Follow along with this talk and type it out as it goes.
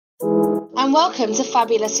And welcome to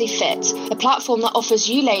Fabulously Fit, a platform that offers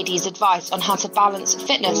you ladies advice on how to balance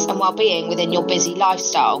fitness and well-being within your busy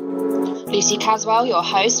lifestyle. Lucy Caswell, your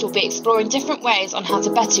host, will be exploring different ways on how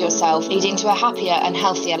to better yourself, leading to a happier and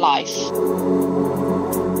healthier life.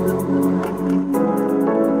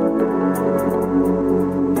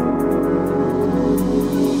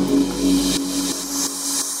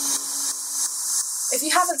 If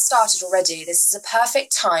you haven't started already, this is a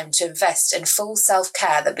perfect time to invest in full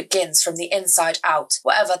self-care that begins from the inside out,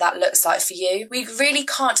 whatever that looks like for you. We really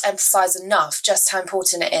can't emphasise enough just how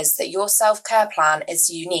important it is that your self-care plan is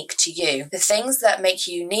unique to you. The things that make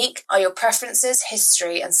you unique are your preferences,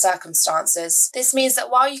 history and circumstances. This means that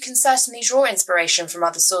while you can certainly draw inspiration from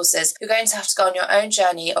other sources, you're going to have to go on your own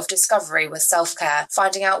journey of discovery with self-care,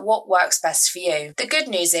 finding out what works best for you. The good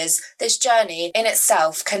news is this journey in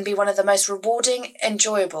itself can be one of the most rewarding,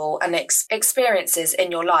 enjoyable and experiences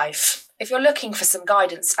in your life. If you're looking for some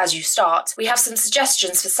guidance as you start, we have some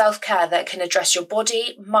suggestions for self-care that can address your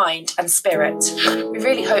body, mind and spirit. We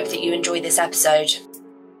really hope that you enjoy this episode.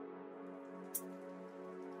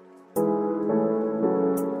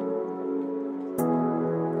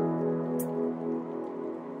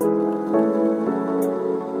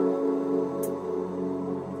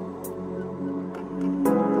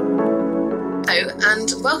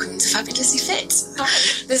 And welcome to Fabulously Fit.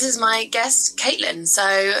 Hi. This is my guest, Caitlin. So,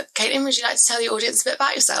 Caitlin, would you like to tell the audience a bit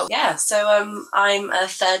about yourself? Yeah, so I'm a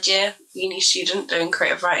third year uni student doing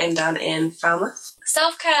creative writing down in Falmouth.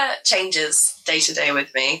 Self-care changes day to day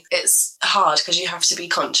with me. It's hard because you have to be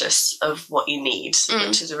conscious of what you need,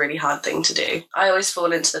 which is a really hard thing to do. I always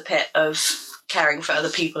fall into the pit of caring for other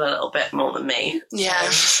people a little bit more than me. Yeah.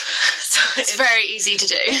 So it's very easy to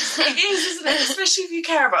do. It is, isn't it? Especially if you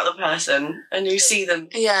care about the person and you see them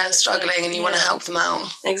struggling and you want to help them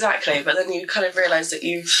out. Exactly, but then you kind of realise that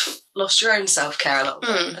you've lost your own self-care a little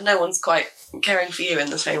bit and no one's quite caring for you in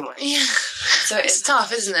the same way. Yeah. So it's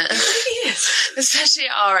tough, isn't it? It is. Especially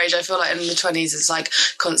at our age, I feel like in the 20s it's like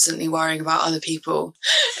constantly worrying about other people.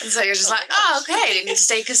 And so you're just like, okay, I need to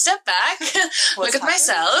take a step back, look at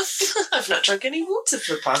myself. I've not drunk any water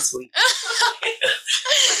for the past week.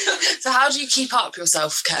 So how do you keep up your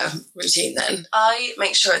self-care routine then? I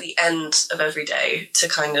make sure at the end of every day to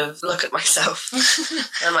kind of look at myself.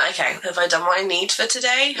 I'm like, okay, have I done what I need for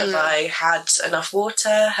today? Have I had enough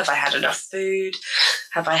water? Have I had enough food?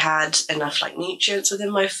 Have I had enough nutrients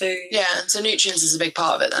within my food? Yeah, so nutrients is a big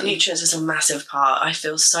part of it then. Nutrients is a massive part. I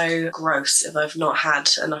feel so gross if I've not had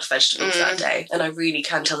enough vegetables that day, and I really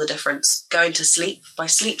can tell the difference. Going to sleep, my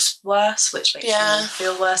sleep's worse, which makes me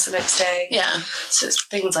feel worse the next day. Yeah. So it's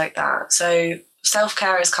things like that. So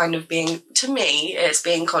self-care is kind of to me, it's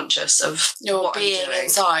being conscious of your what being I'm doing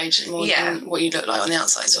inside more than what you look like on the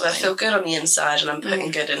outside. So I feel good on the inside and I'm putting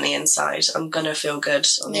good in the inside. I'm going to feel good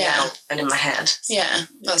on the out and in my head. So, yeah,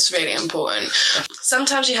 that's really important.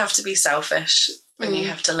 Sometimes you have to be selfish and you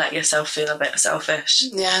have to let yourself feel a bit selfish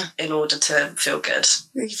in order to feel good.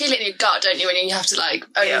 You feel it in your gut, don't you, when you have to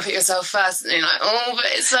only put yourself first and you're like, oh, but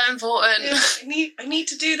it's so important. Yeah, I need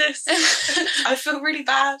to do this. I feel really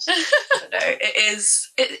bad. I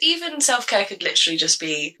don't know. Even self-care could literally just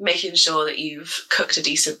be making sure that you've cooked a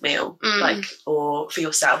decent meal, or for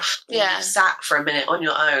yourself. Yeah. You've sat for a minute on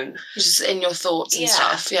your own. Just in your thoughts and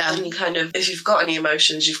stuff, yeah. And you kind of, if you've got any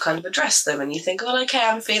emotions, you've kind of addressed them and you think, well, okay,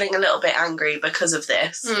 I'm feeling a little bit angry because of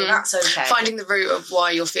this. And that's okay. Finding the root of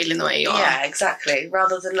why you're feeling the way you are. Yeah, exactly.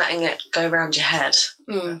 Rather than letting it go around your head.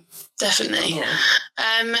 Definitely.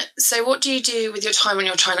 Yeah. So what do you do with your time when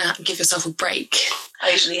you're trying to give yourself a break? I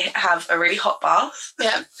usually have a really hot bath.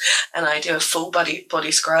 Yeah. And I do a full body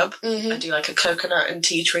scrub. I do a coconut and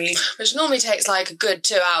tea tree. Which normally takes a good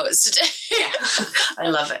 2 hours to do. Yeah. I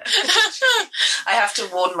love it. I have to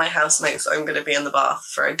warn my housemates that I'm going to be in the bath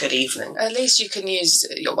for a good evening. At least you can use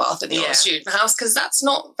your bath in your student house because that's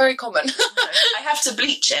not very common. No, I have to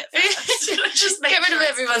bleach it first. Just get rid of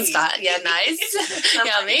everyone's fat. Yeah, nice.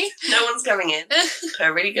 Yummy. No one's coming in. Put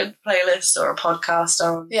a really good playlist or a podcast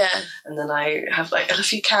on. Yeah. And then I have a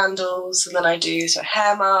few candles, and then I do a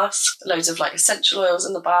hair mask, loads of essential oils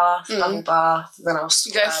in the bath, bubble bath, and then I'll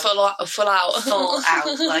go full out. Full out.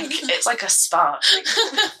 It's like a spa.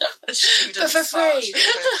 But for free.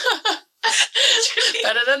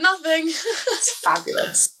 Better than nothing. It's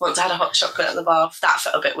fabulous. Once I had a hot chocolate in the bath. That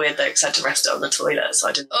felt a bit weird though because I had to rest it on the toilet, so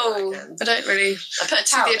I didn't. Oh, I don't really. I put a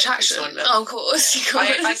towel the attraction. Oh, of course.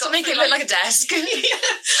 I got make it look like a desk.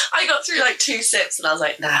 I got through 2 sips and I was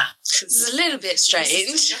like, nah. This is a little bit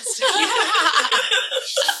strange.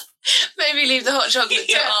 Maybe leave the hot chocolate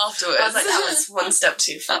till afterwards. I was like, that was one step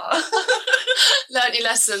too far. Learned your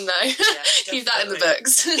lesson though. Yeah, keep that in the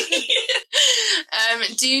books.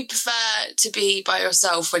 Do you prefer to be by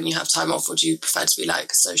yourself when you have time off, or do you prefer to be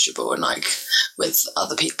like sociable and like with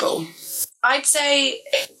other people? I'd say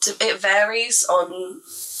it varies on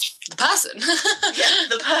the person. Yeah,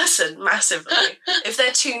 the person, massively. If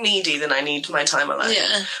they're too needy, then I need my time alone.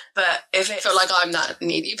 Yeah. But if it... I feel like I'm that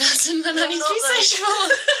needy person when I need to be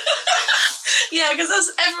sociable. Yeah,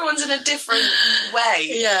 because everyone's in a different way.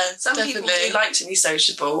 Yeah, Some definitely. people do like to be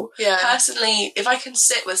sociable. Yeah. Personally, if I can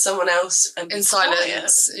sit with someone else and be in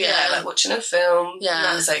silence, quiet, like watching a film, yeah,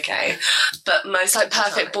 that's okay. But most it's like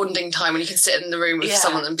perfect bonding time when you can sit in the room with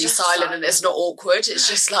someone and be silent, and it's not awkward. It's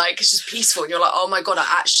just like, it's just peaceful, and you're like, oh my god, I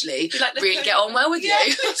actually really get on well with you.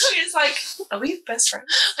 It's like, are we best friends?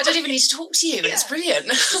 I don't even need to talk to you. It's brilliant.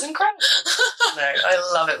 It's incredible. No,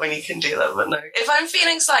 I love it when you can do that, but no. If I'm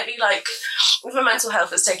feeling slightly like, if my mental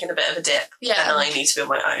health has taken a bit of a dip, then I need to be on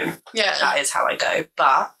my own. Yeah. That is how I go.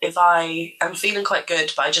 But if I am feeling quite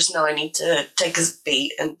good, but I just know I need to take a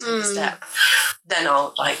beat and take a step, then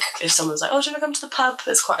I'll, like, if someone's like, oh, do you want to come to the pub?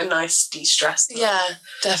 It's quite a nice de-stress. Yeah,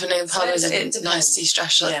 definitely. The pub is a nice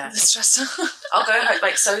de-stressor. Yeah. I'll go home,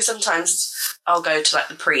 like, so sometimes I'll go to, like,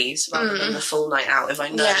 the prees rather than the full night out if I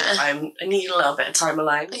know I need a little bit of time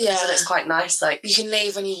alone. Yeah. So it's quite nice. Like, you can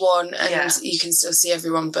leave when you want and you can still see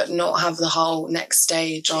everyone, but not have the whole next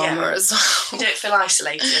day drama as well. You don't feel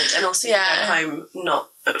isolated, and also you get home not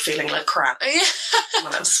feeling like crap. Yeah.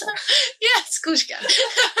 Well, of course you can.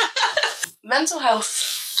 Mental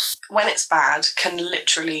health, when it's bad, can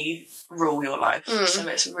literally rule your life. So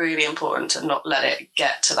it's really important to not let it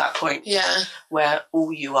get to that point where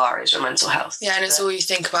all you are is your mental health. Yeah, and it's all you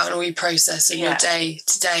think about and all you process in your day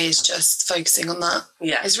to day is just focusing on that.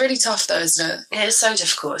 Yeah. It's really tough though, isn't it? It is so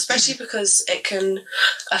difficult, especially because it can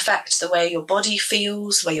affect the way your body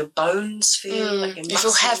feels, the way your bones feel. Like your you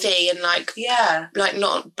feel heavy and like like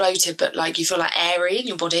not bloated, but like you feel like airy in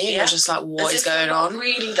your body and you're just like, what is going on?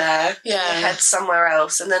 Really there. Yeah. Your head's somewhere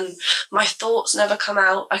else, and then my thoughts never come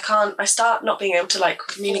out. I start not being able to like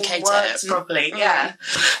communicate words properly. Yeah.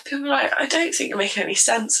 People are like, I don't think you're making any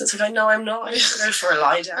sense. It's like, I know I'm not. I need to go for a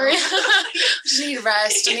lie down. I just need a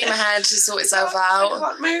rest. I need my head to sort itself out. I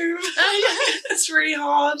can't move. It's really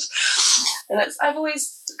hard. And I've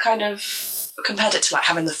always kind of compared it to like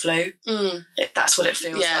having the flu. That's what it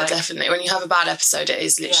feels like. Yeah, definitely. When you have a bad episode, it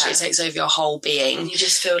is literally, it takes over your whole being. And you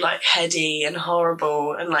just feel like heady and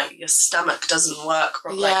horrible, and like your stomach doesn't work.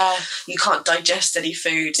 Like, you can't digest any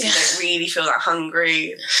food, so you don't really feel that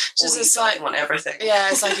hungry. Just it's like, you want everything. Yeah,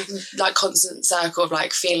 it's like a like constant circle of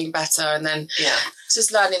like feeling better, and then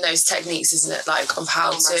just learning those techniques, isn't it? Like of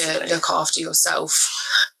how to look after yourself.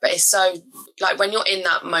 But it's so, like, when you're in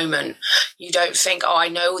that moment, you don't think, oh, I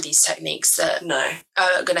know all these techniques that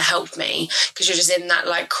are going to help me, because you're just in that,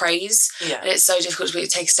 like, craze. Yeah. And it's so difficult to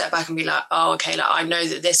take a step back and be like, oh, okay, like, I know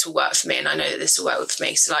that this will work for me, and I know that this will work for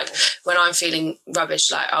me. So, like, when I'm feeling rubbish,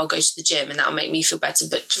 like, I'll go to the gym, and that'll make me feel better.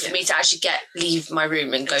 But for me to actually leave my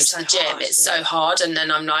room and go to the gym, it's so hard. And then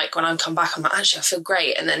I'm like, when I come back, I'm like, actually, I feel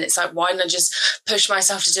great. And then it's like, why didn't I just push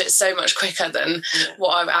myself to do it so much quicker than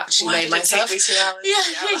what I've actually made myself? Take me 2 hours?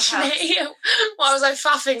 Why was I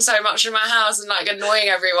faffing so much in my house and like annoying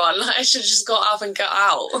everyone? Like, I should have just got up and got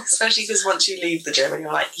out. Especially because once you leave the gym and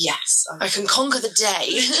you're like, yes, I can conquer the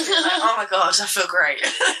day. Like, oh my god, I feel great.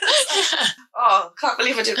 Oh, can't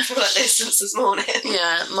believe I didn't feel like this since this morning.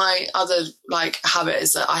 Yeah, my other like habit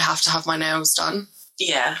is that I have to have my nails done.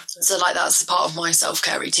 Yeah. So, like, that's part of my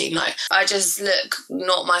self-care routine. Like, I just look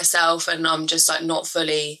not myself, and I'm just, like, not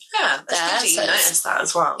fully there. Good you notice that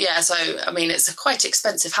as well. Yeah, so, I mean, it's a quite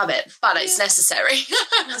expensive habit, but it's necessary.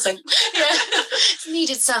 It's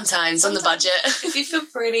needed sometimes on the budget. If you feel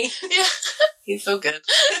pretty, you feel good.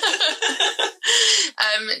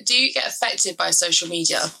 Do you get affected by social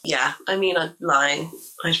media? Yeah. I mean, I'd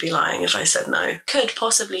be lying if I said no. Could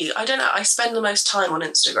possibly. I don't know. I spend the most time on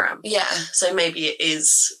Instagram. Yeah. So maybe it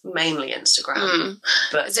is mainly Instagram.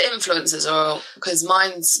 But is it influencers, or because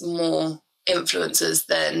mine's more influencers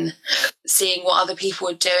than seeing what other people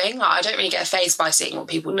are doing? Like, I don't really get fazed by seeing what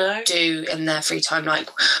people do in their free time, like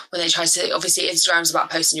when they try to, obviously Instagram's about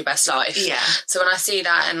posting your best life, so when I see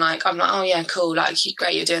that and like I'm like, oh yeah, cool, like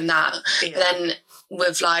great, you're doing that, but then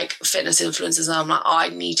with like fitness influencers, I'm like, oh, I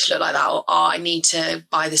need to look like that, or oh, I need to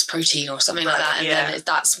buy this protein or something like that, and then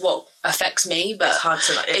that's what affects me, but it's hard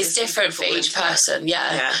to like. It's different for each person.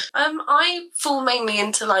 Yeah. I fall mainly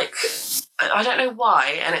into like. I don't know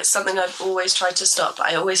why, and it's something I've always tried to stop, but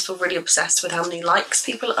I always feel really obsessed with how many likes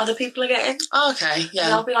other people are getting. Oh, okay, yeah.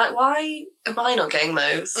 And I'll be like, why am I not getting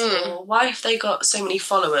those? Or why have they got so many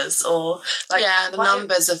followers? Or like, the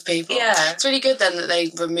numbers of people. Yeah. It's really good then that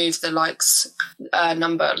they removed the likes,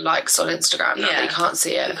 number of likes on Instagram. Now that you can't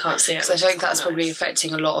see it. You can't see it. So I think that's probably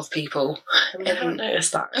affecting a lot of people. I haven't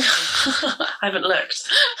noticed that. I haven't looked.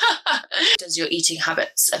 Does your eating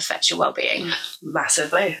habits affect your well-being?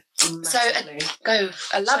 Massively. So go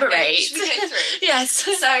elaborate. Should we go through? Yes.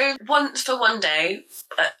 So one day,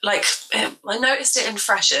 I noticed it in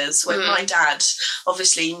Freshers when my dad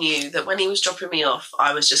obviously knew that when he was dropping me off,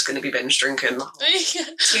 I was just going to be binge drinking.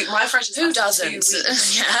 My Freshers. Who doesn't?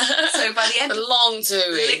 Yeah. So by the end, a long 2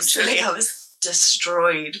 weeks. Literally, I was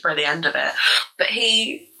destroyed by the end of it. But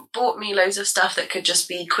he bought me loads of stuff that could just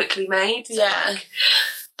be quickly made. So like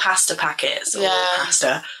pasta packets or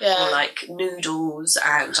pasta or like noodles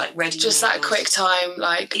and like ready just noodles. That quick time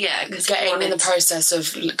getting in the process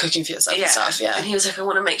of cooking for yourself and stuff. And he was like, I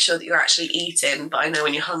want to make sure that you're actually eating, but I know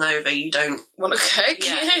when you're hungover you don't want to cook.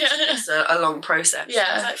 It's a long process.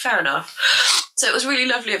 I was like, fair enough. So it was really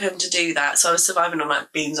lovely of him to do that. So I was surviving on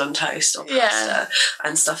like beans on toast or pasta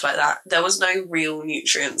and stuff like that. There was no real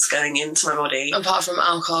nutrients going into my body apart from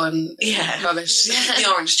alcohol and rubbish. The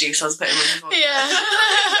orange juice I was putting in my body.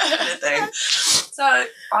 Kind of thing. So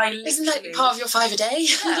isn't that part of your 5 a day?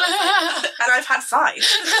 And I've had 5.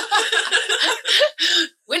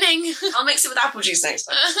 Winning. I'll mix it with apple juice next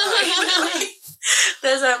time.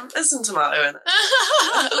 There's some tomato in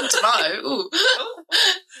it. Tomato? Ooh.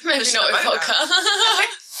 Maybe not with vodka.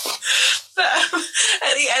 But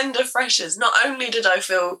at the end of Freshers, not only did I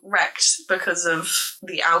feel wrecked because of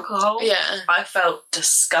the alcohol, I felt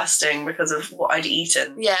disgusting because of what I'd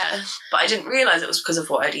eaten. But I didn't realise it was because of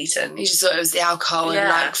what I'd eaten. You just thought it was the alcohol and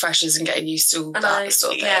like Freshers and getting used to that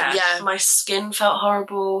sort of thing. My skin felt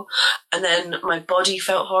horrible, and then my body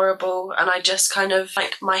felt horrible, and I just kind of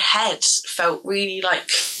like my head felt really like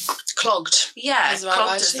clogged.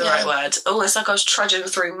 Clogged is the right word. Almost like I was trudging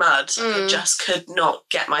through mud. I just could not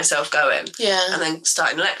get myself going. And then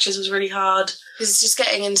starting lectures was really hard. Because just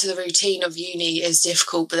getting into the routine of uni is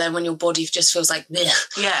difficult, but then when your body just feels like then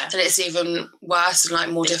it's even worse and like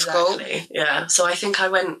more difficult. So I think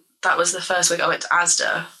that was the first week I went to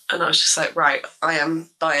Asda, and I was just like, right, I am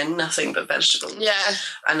buying nothing but vegetables.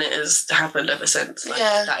 And it has happened ever since.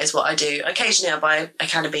 That is what I do. Occasionally I buy a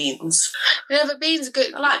can of beans. Yeah, but beans are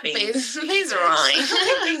good. I like beans. Beans are right. I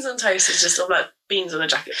think beans on toast is just all like beans on a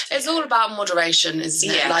jacket. It's all about moderation,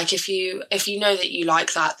 isn't it? Like if you know that you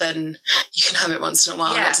like that, then you can have it once in a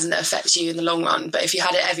while and it doesn't affect you in the long run. But if you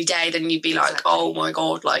had it every day, then you'd be like, oh my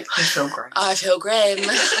God, like I feel grim.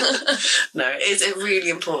 No, it's really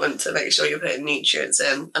important to make sure you're putting nutrients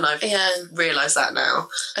in, and I've realised that now.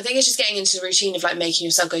 I think it's just getting into the routine of like making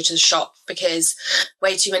yourself go to the shop, because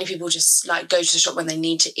way too many people just like go to the shop when they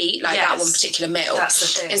need to eat like that one particular meal. That's the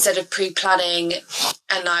thing. Instead of pre-planning,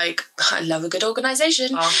 and like I love a good organisation.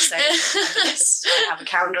 Oh, same. I have a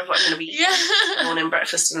calendar of what I'm going to be eating. Morning,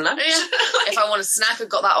 breakfast and lunch. If I want a snack, I've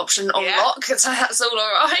got that option on lock, so that's all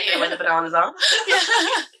alright. You know where the bananas are.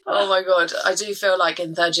 Oh my God, I do feel like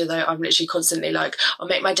in third year though, I'm literally constantly like, I'll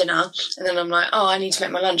make my dinner and then I'm like, oh, I need to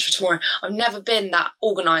make my lunch for tomorrow. I've never been that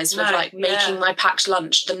organised with like making my packed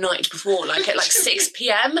lunch the night before, like at like 6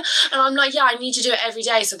 p.m. And I'm like, I need to do it every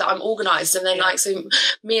day so that I'm organised. And then like, so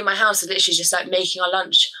me and my house are literally just like making our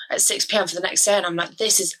lunch at 6 p.m. for the next day. And I'm like,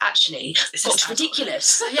 this is actually got ridiculous.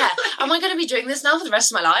 So, am I going to be doing this now for the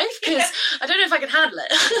rest of my life? Because I don't know if I can handle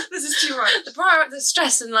it. This is too much. The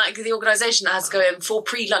stress and like the organisation that has to go in for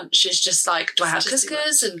pre-lunch is just like, do I have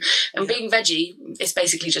couscous? And being veggie, it's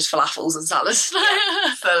basically just falafels and salads.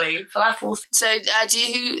 Fully. Falafels. So do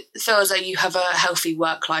you feel as though you have a healthy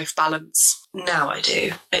work-life balance? Now I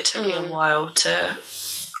do. It took me a while to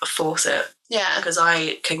force it. Because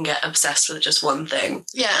I can get obsessed with just one thing.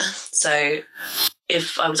 So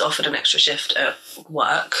if I was offered an extra shift at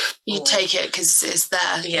work, you'd take it because it's there.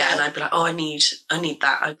 And I'd be like, oh, I need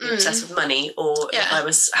that. I'd be obsessed with money. Or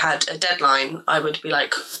if I had a deadline, I would be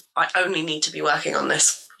like, I only need to be working on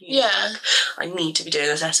this. I need to be doing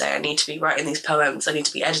this essay. I need to be writing these poems. I need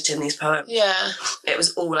to be editing these poems. It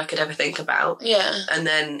was all I could ever think about. And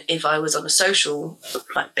then if I was on a social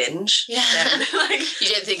like binge, then like you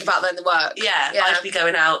didn't think about then the work. I'd be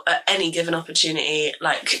going out at any given opportunity.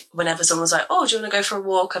 Like whenever someone was like, "Oh, do you want to go for a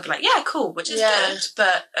walk?" I'd be like, "Yeah, cool," which is good.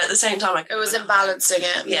 But at the same time, it was imbalancing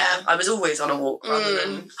it. I was always on a walk rather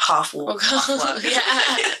than half walk, half work.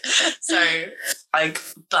 So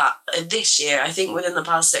But this year, I think within the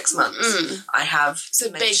past 6 months, I have. It's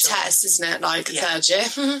a big test, isn't it? Like third year.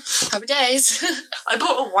 Happy days. I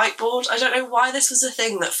bought a whiteboard. I don't know why this was a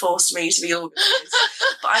thing that forced me to be organised,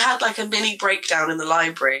 but I had like a mini breakdown in the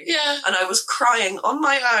library. Yeah. And I was crying on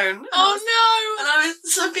my own. Oh And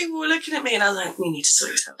some people were looking at me, and I was like, "We need to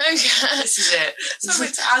sort this out. no. Okay. This is it." So I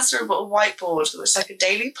went to Asda and bought a whiteboard, which is like a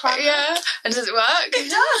daily planner. Yeah. And does it work? It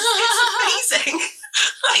does. It's amazing.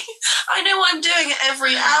 I know what I'm doing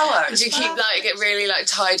every hour. Do you keep like it really like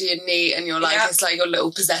tidy and neat, and you're like it's like your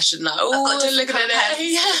little possession, like looking at it.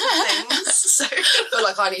 Things, so I feel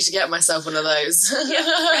like I need to get myself one of those.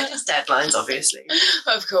 Red is deadlines, obviously.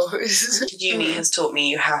 Of course. Uni has taught me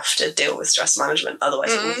you have to deal with stress management,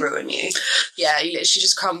 otherwise it will ruin you. Yeah, you literally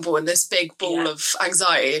just crumble in this big ball of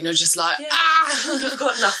anxiety, and you're just like, I've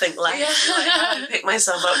got nothing left. Like, how do I pick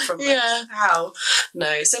myself up from this? How?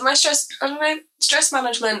 No. So my stress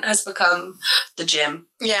management has become the gym.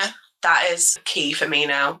 Yeah. That is key for me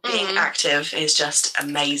now. Being active is just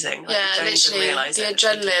amazing. Like, yeah, literally. The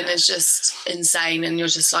adrenaline is just insane, and you're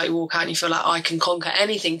just like, walk out and you feel like, I can conquer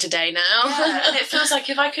anything today now. Yeah, and it feels like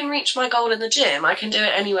if I can reach my goal in the gym, I can do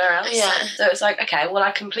it anywhere else. Yeah. So it's like, okay, well,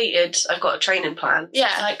 I've got a training plan. Yeah.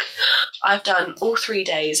 It's like, I've done all 3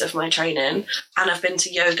 days of my training, and I've been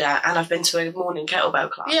to yoga, and I've been to a morning kettlebell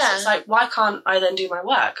class. Yeah. It's like, why can't I then do my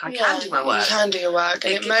work? I can do my work. You can do your work,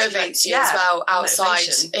 and it motivates you as well outside.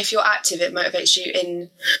 Motivation. If you're active, it motivates you in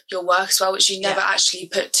your work as well, which you never actually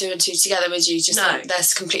put 2 and 2 together with you. Just think they're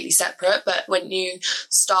completely separate. But when you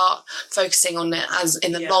start focusing on it as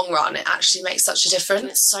in the long run, it actually makes such a difference.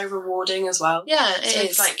 And it's so rewarding as well. Yeah, it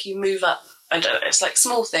is. It's like you move up. I don't know, it's like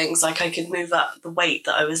small things, like I could move up the weight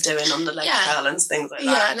that I was doing on the leg curl and things like that.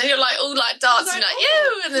 Yeah, and then you're like all like dancing, like,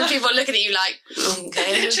 you, and then people are looking at you like,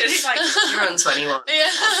 okay. Literally like, you're on 21.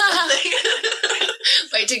 Yeah.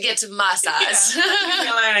 Wait to get to my size. Yeah. Leave me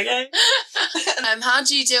alone, okay? How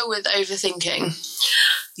do you deal with overthinking?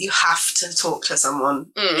 You have to talk to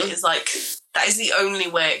someone. It is like, that is the only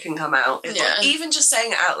way it can come out. It's like, even just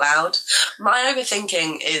saying it out loud, my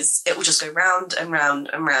overthinking is, it will just go round and round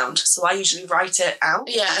and round. So I usually write it out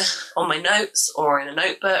on my notes or in a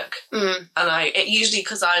notebook. And it usually,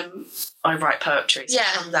 because I write poetry, so it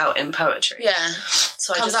comes out in poetry. Yeah.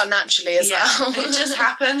 So it comes out naturally as well. It just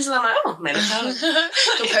happens, and I'm like, oh, maybe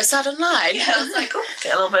you'll post that online. Yeah, I was like, oh,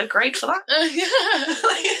 get a little bit of grade for that.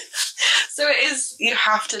 So it is, you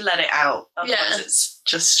have to let it out, otherwise it's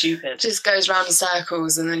just stupid. It just goes round in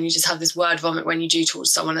circles, and then you just have this word vomit when you do talk to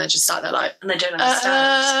someone, and they're just sat there like, and they don't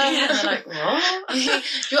understand. They're like, what?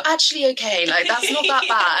 You're actually okay, like that's not that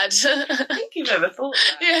bad. I think you've never thought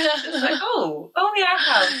that. Yeah. It's like, oh yeah,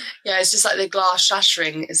 I have. Yeah, it's just like the glass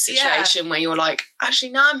shattering situation where you're like,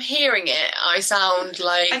 actually now I'm hearing it, I sound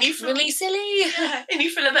like and you feel really silly. Yeah, and you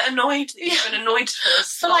feel a bit annoyed that you've been annoyed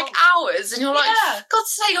for like hours, and you're like, God's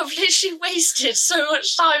sake, I've literally wasted so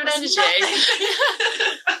much time and energy.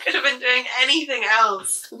 I could have been doing anything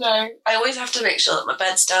else. No. I always have to make sure that my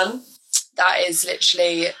bed's done. That is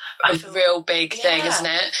literally a real big thing, isn't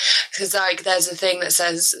it? Because like there's a thing that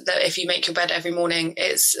says that if you make your bed every morning,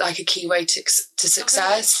 it's like a key way to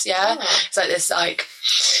success. Okay. Yeah, it's like this like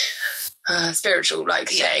spiritual like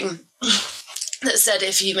thing that said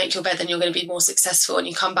if you make your bed, then you're going to be more successful, and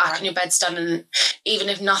you come back and your bed's done, and even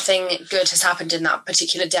if nothing good has happened in that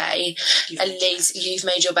particular day, at least you've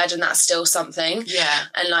made your bed, and that's still something. Yeah.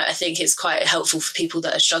 And like I think it's quite helpful for people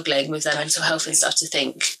that are struggling with their mental health and stuff to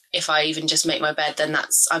think, if I even just make my bed, then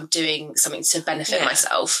I'm doing something to benefit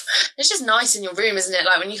myself. It's just nice in your room, isn't it?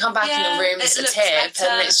 Like when you come back in your room, it's a tip, better.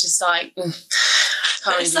 And it's just like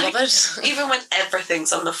can't really be bothered. Even when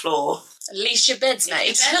everything's on the floor, at least your bed's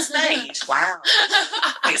made. Your bed's made. Wow.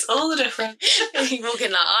 Makes all the difference. You walk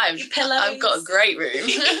in like, I've got a great room.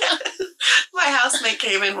 My housemate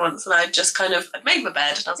came in once, and I'd made my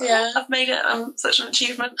bed, and I was like, oh, I've made it, such an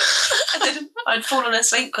achievement. I'd fallen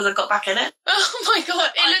asleep because I got back in it. Oh my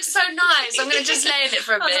God, it looks so nice. I'm going to just lay in it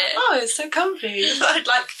for a bit. Like, oh, it's so comfy. I'd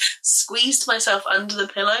like squeezed myself under the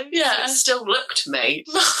pillow. Yeah. So it still looked made.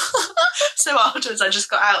 So afterwards I just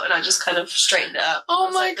got out and I just kind of straightened it up.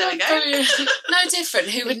 Oh my God, brilliant. No different,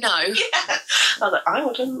 who would know? Yeah. I was like,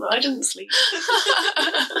 I didn't sleep.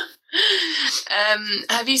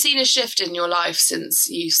 Have you seen a shift in your life since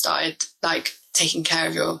you started like taking care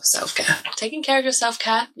of your self-care? Taking care of your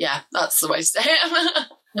self-care? Yeah, that's the way to say it.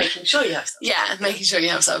 Making sure you have self-care. Yeah, making sure you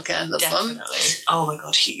have self-care. That's definitely fun. Oh my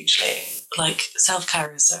God, hugely. Like,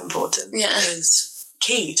 self-care is so important. Yeah. It is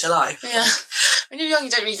key to life. Yeah. When you're young, you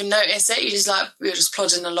don't even notice it. You're just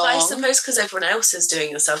plodding along. But I suppose because everyone else is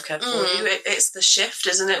doing your self-care for you, it's the shift,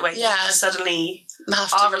 isn't it? Where you suddenly have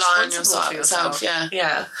to rely on yourself.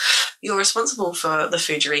 Yeah. You're responsible for the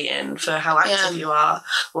food you're eating, for how active you are,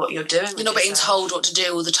 what you're doing. You're not being told what to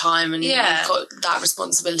do all the time, and you've got that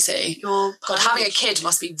responsibility. God, having a kid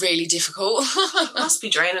must be really difficult. It must be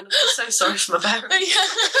draining. I'm so sorry for my parents.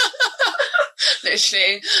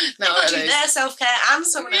 Literally. No, I've got to do their self-care and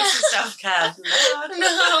someone else's self-care. No,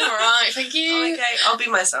 all right, thank you. Okay, I'll be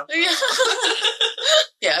myself.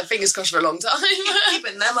 Yeah, fingers crossed for a long time.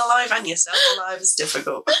 Keeping them alive and yourself alive is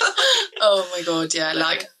difficult. Oh my God, yeah.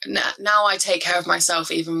 Like, now I take care of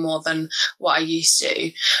myself even more than what I used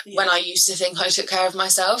to. When I used to think I took care of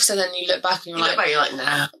myself, so then you look back and you're like,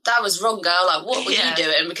 nah. That was wrong, girl. Like, what were you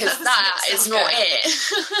doing? Because that is not it.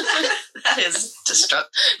 That is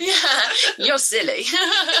destructive. Yeah, you're silly.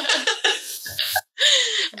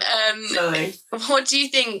 What do you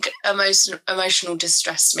think emotional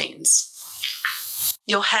distress means?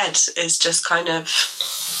 Your head is just kind of,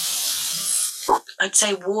 I'd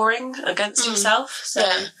say, warring against yourself. So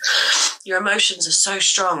your emotions are so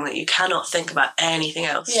strong that you cannot think about anything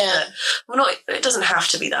else. Yeah. It doesn't have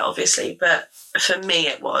to be that, obviously, but for me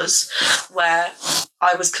it was, where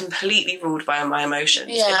I was completely ruled by my emotions.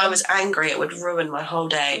 Yeah. If I was angry, it would ruin my whole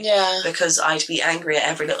day. Yeah. Because I'd be angry at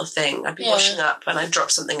every little thing. I'd be washing up and I'd drop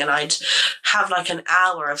something and I'd have like an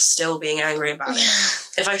hour of still being angry about it.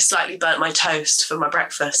 If I slightly burnt my toast for my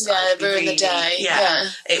breakfast, I'd ruin the day.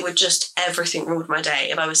 It would just, everything ruled my day.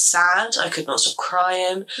 If I was sad, I could not stop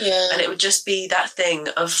crying. And it would just be that thing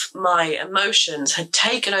of my emotions had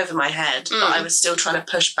taken over my head, but I was still trying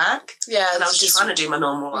to push back. And I was just trying to do my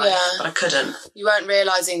normal life, but I couldn't. You weren't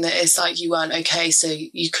realising that it's like you weren't okay, so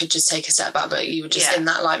you could just take a step back, but you were just in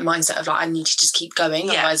that like mindset of like, I need to just keep going,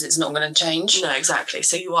 otherwise it's not going to change. No, exactly.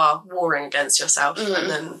 So you are warring against yourself, and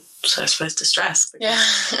then, so I suppose, distress.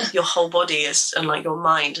 Your whole body is, and like your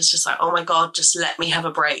mind is just like, oh my God, just let me have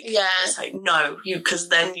a break. It's like, no, because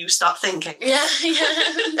then you start thinking.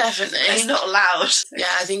 Definitely. It's not allowed.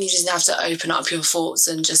 I think you just have to open up your thoughts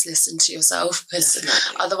and just listen to yourself, because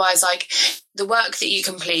otherwise, like, the work that you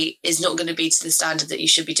complete is not going to be to the standard that you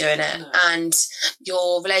should be doing it. And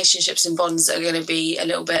your relationships and bonds are going to be a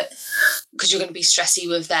little bit, because you're going to be stressy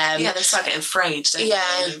with them. They start getting frayed, don't you?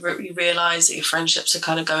 You realise that your friendships are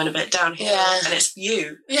kind of going a bit downhill, and it's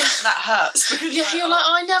you. That hurts. You're like,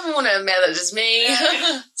 I never want to admit that it's me.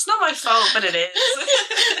 It's not my fault, but it is.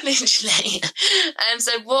 Literally.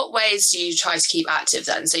 So what ways do you try to keep active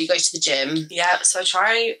then? So you go to the gym? So I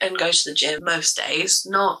try and go to the gym most days.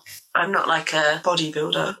 I'm not like a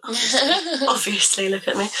bodybuilder, obviously, look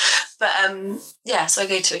at me. But, so I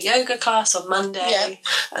go to a yoga class on Monday,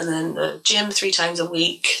 and then the gym 3 times a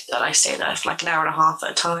week, that I stay there for like an hour and a half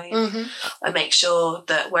at a time. I make sure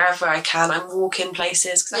that wherever I can, I'm walking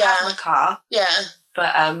places, because I have my car.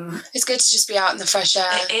 But it's good to just be out in the fresh air.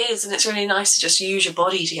 It is, and it's really nice to just use your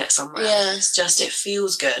body to get somewhere. It's just, it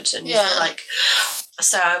feels good, and you feel like,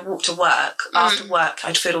 so I walk to work. After work,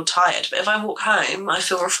 I'd feel all tired. But if I walk home, I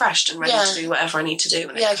feel refreshed and ready to do whatever I need to do.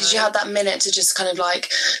 Because you had that minute to just kind of like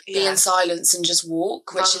be in silence and just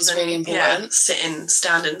walk, which is really important. Standing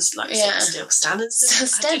still. Standing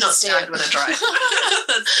still? I do not stand when I drive.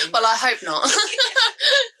 Well, I hope not.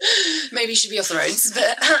 Maybe you should be off the roads.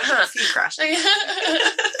 But a few crashes.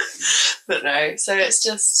 But no, so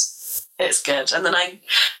it's good. And then I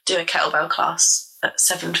do a kettlebell class at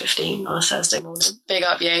 7:15 on a Thursday morning. Big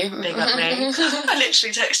up you. Big up me. I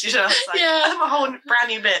literally texted you and I was like, I'm a whole brand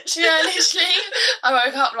new bitch. Literally. I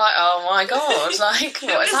woke up like, oh my God, like,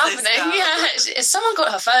 what is happening? Has someone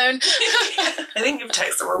got her phone? I think you've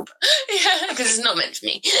texted the wrong person. Because it's not meant for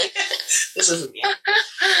me. This isn't you.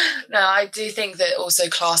 No, I do think that also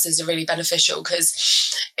classes are really beneficial, because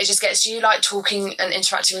it just gets you like talking and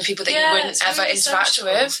interacting with people that you wouldn't ever interact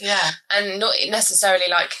with. And not necessarily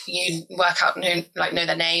like you work out know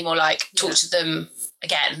their name or like talk to them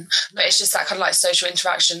again, but it's just that kind of like social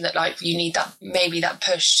interaction that like you need, that maybe that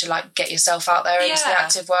push to like get yourself out there into the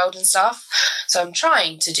active world and stuff. So I'm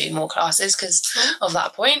trying to do more classes because of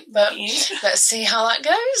that point, but let's see how that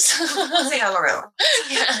goes. We'll see how long it will.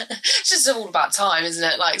 It's just all about time, isn't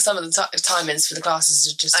it? Like some of the timings for the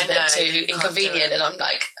classes are just a bit too inconvenient, and I'm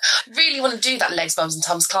like, really want to do that legs, bums and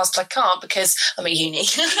tums class, but I can't because I'm at uni.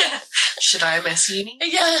 Should I miss uni?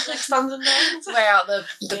 Legs, bums and tums? Weigh out the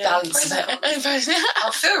balance of it.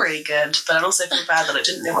 I'll feel really good, but I'll also feel bad that I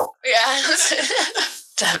didn't know.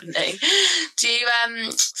 Definitely. Do you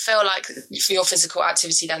feel like your physical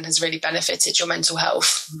activity then has really benefited your mental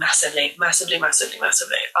health? Massively.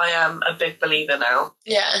 I am a big believer now.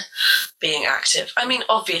 Being active. I mean,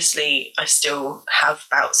 obviously, I still have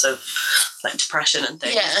bouts of like depression and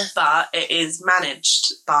things, but it is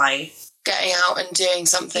managed by getting out and doing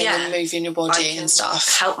something and moving your body and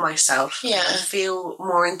stuff. Help myself. Yeah. And feel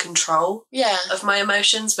more in control of my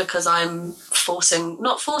emotions because I'm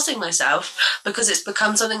not forcing myself, because it's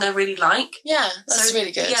become something I really like. Yeah, that's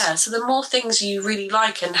really good. Yeah, so the more things you really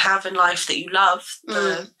like and have in life that you love,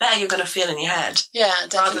 the better you're going to feel in your head. Yeah,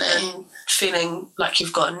 definitely. Rather than feeling like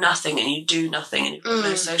you've got nothing and you do nothing and you've got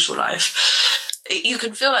no social life. You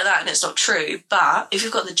can feel like that and it's not true, but if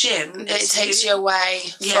you've got the gym, it takes you away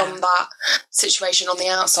from that situation on the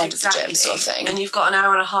outside of the gym sort of thing. And you've got an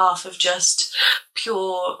hour and a half of just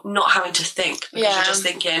pure not having to think, because you're just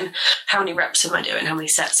thinking, how many reps am I doing? How many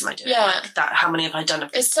sets am I doing? Like that, how many have I done?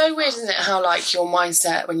 It's so weird, isn't it, how like your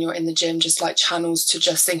mindset when you're in the gym just like channels to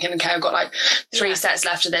just thinking, okay, I've got like 3 sets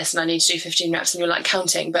left of this and I need to do 15 reps, and you're like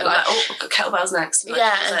counting, but like oh, I've got kettlebells next. And,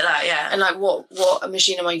 like, things like that, and like what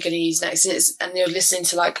machine am I going to use next? And you're listening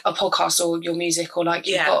to like a podcast or your music, or like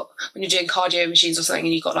you've got, when you're doing cardio machines or something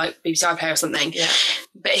and you've got like BBC iPlayer or something. Yeah.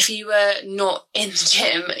 But if you were not in the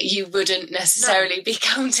gym, you wouldn't necessarily be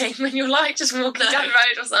counting when you're like just walking down the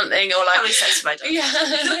road or something, or like how many sets have I done?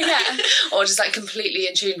 Yeah. Or just like completely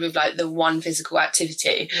in tune with like the one physical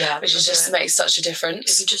activity, which is just makes such a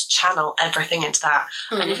difference. If you just channel everything into that,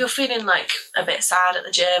 and if you're feeling like a bit sad at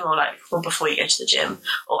the gym, or like before you go to the gym,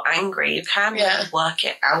 or angry, you can work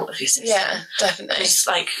it out of your system. Yeah, definitely. It's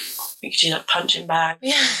like you could do like punching bags,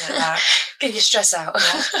 things like that. Get your stress out.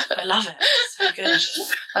 I love it. It's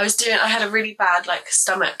so good. I had a really bad like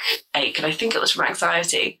stomach ache, and I think it was from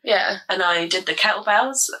anxiety. Yeah. And I did the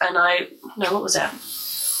kettlebells, and what was it?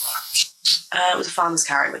 It was a farmer's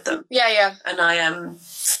carry with them. Yeah. And I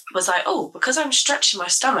was like, oh, because I'm stretching my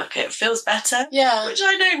stomach, it feels better. Yeah. Which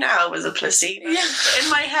I know now was a placebo. Yeah. But in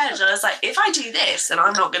my head, I was like, if I do this, then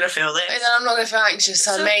I'm not going to feel this. And then I'm not going to feel anxious,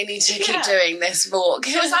 so I may need to keep doing this walk.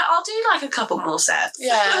 So I was like, I'll do like a couple more sets.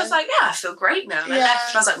 Yeah. And I was like, I feel great now. And I left,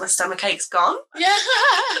 and I was like, my stomach ache's gone. Yeah.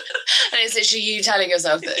 And it's literally you telling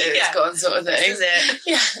yourself that it's gone, sort of thing. This is it.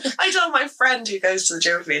 Yeah. I told my friend who goes to the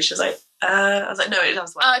gym with me, she was like, I was like, no, it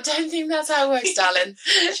does work. I don't think that's how it works, darling.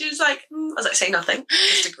 She was like, I was like, say nothing,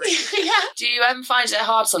 just agree. Do you find it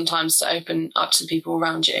hard sometimes to open up to the people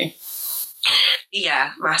around you?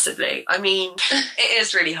 Yeah, massively. I mean, it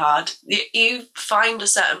is really hard. You find a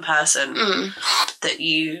certain person that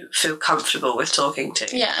you feel comfortable with talking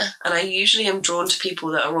to. Yeah. And I usually am drawn to people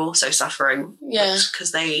that are also suffering. Yeah.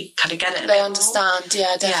 Because they kind of get it. They understand.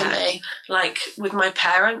 Yeah, definitely. Yeah. Like with my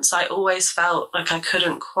parents, I always felt like I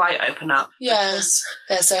couldn't quite open up. Yeah.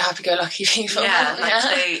 They're so happy-go-lucky people. Yeah.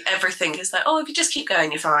 Like everything is like, oh, if you just keep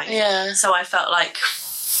going, you're fine. Yeah. So I felt like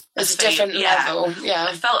it's a different level. Yeah.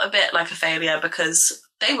 I felt a bit like a failure because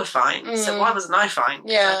they were fine. So why wasn't I fine?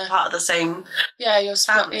 Yeah. I'm part of the same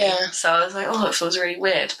family. Yeah. So I was like, oh, it feels really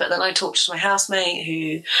weird. But then I talked to my housemate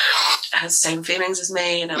who has the same feelings as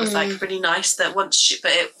me, and it was like really nice that but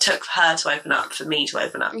it took her to open up, for me to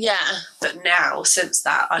open up. Yeah. But now, since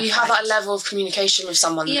that, you have that level of communication with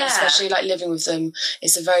someone, especially like living with them.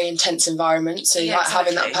 It's a very intense environment, so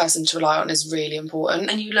having that person to rely on is really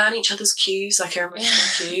important. And you learn each other's cues, like your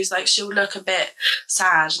emotional cues. Like she'll look a bit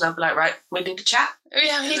sad, and I'll be like, right, we need to chat.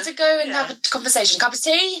 Yeah, we need to go and have a conversation. Cup of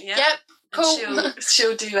tea? Yeah. Yep. Cool.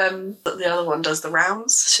 She'll do the other one does the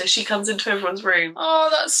rounds, so she comes into everyone's room. Oh,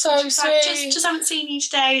 that's so sweet. Like, just haven't seen you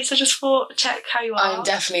today, so just thought check how you are. I'm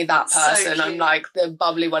definitely that person. So I'm like the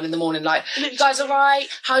bubbly one in the morning, like, you guys all right?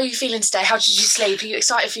 How are you feeling today? How did you sleep? Are you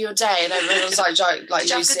excited for your day? And everyone's like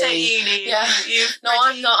Lucy. Uni? Yeah. No,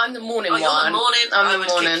 I'm not. I'm the morning one. You're the morning. I'm the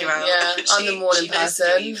morning. Yeah, I'm the morning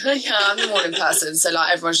person. Yeah, I'm the morning person. So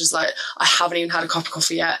like everyone's just like, I haven't even had a cup of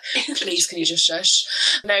coffee yet. Please, can you just shush?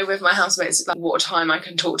 No, with my housemates, like what time I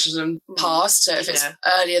can talk to them past. So if it's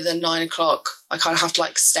earlier than 9 o'clock, I kind of have to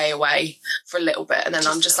like stay away for a little bit, and then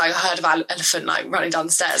I'm just like, I heard of an elephant like running down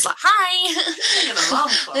the stairs, like, hi. Like an alarm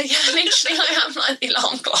clock. Yeah, literally, I am like the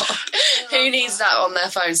alarm clock. Who needs that on their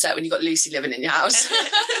phone set when you've got Lucy living in your house?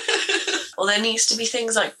 Or there needs to be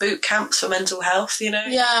things like boot camps for mental health, you know?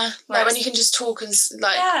 Yeah, like when you can just talk and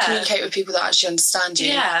like communicate with people that actually understand you.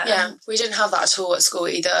 Yeah. We didn't have that at all at school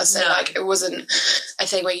either, so like it wasn't a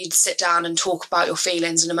thing where you'd sit down and talk about your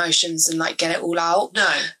feelings and emotions and like get it all out. No.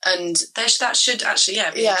 And that should actually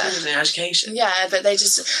be included in education. Yeah, but they're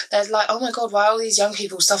like, oh my God, why are all these young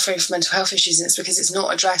people suffering from mental health issues? And it's because it's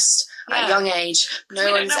not addressed at a young age.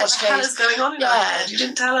 No one's educated. What the hell is going on in our head? You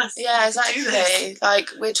didn't tell us. Yeah, exactly. Like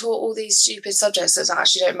we're taught all these stupid subjects that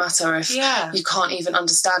actually don't matter if you can't even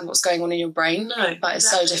understand what's going on in your brain. No, like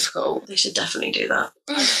it's so difficult. They should definitely do that.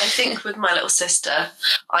 I think with my little sister,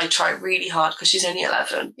 I try really hard because she's only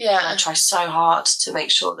 11. Yeah. And I try so hard to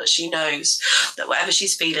make sure that she knows that whatever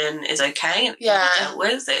she's feeling is okay and Yeah. can be dealt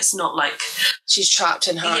with. It's not like she's trapped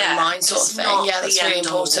in her own mind sort of thing. Yeah, that's really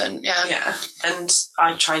important. Yeah. And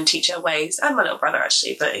I try and teach her ways, and my little brother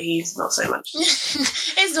actually, but he's not so much.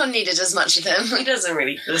 It's not needed as much of him. He doesn't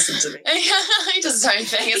really listen to me. He does his own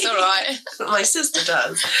thing, it's all right. But my sister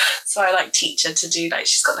does. So I like teach her to do, like,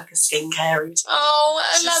 she's got like a skincare routine. Oh,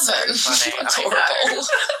 11. So funny. Adorable.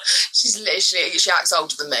 She's literally, she acts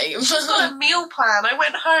older than me. She's got a meal plan. I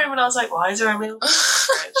went home and I was like, why is there a meal plan?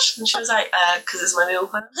 And she was like, because it's my meal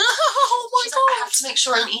plan. Oh my She's God. like, I have to make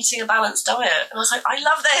sure I'm eating a balanced diet. And I was like, I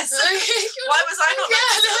love this. Why was I not like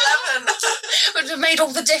this at 11? Would have made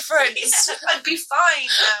all the difference. Yeah, I'd be fine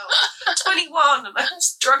now. 21 and I'm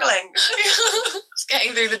struggling. It's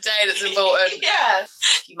getting through the day that's important. Yeah.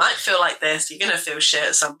 You might feel like this. You're going to feel shit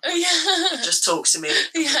at some point. Yeah. Just talk to me.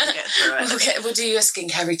 We'll get through it. We'll do your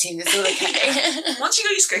skincare routine. It's all okay. Once you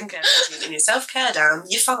got your skincare routine and your self-care down,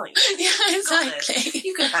 you're fine. Yeah, exactly.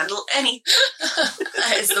 You can handle anything.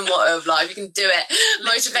 That is the motto of life. You can do it.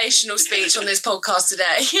 Motivational speech on this podcast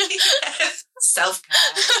today. Yes.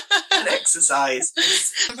 Self-care and exercise.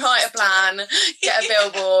 Write a plan, get a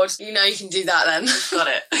billboard. You know you can do that then. Got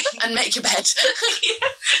it. And make your bed. Yeah.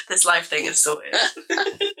 This life thing is sorted.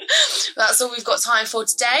 That's all we've got time for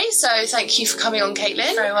today. So thank you for coming on,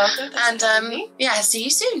 Caitlin. Very welcome. And see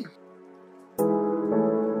you soon.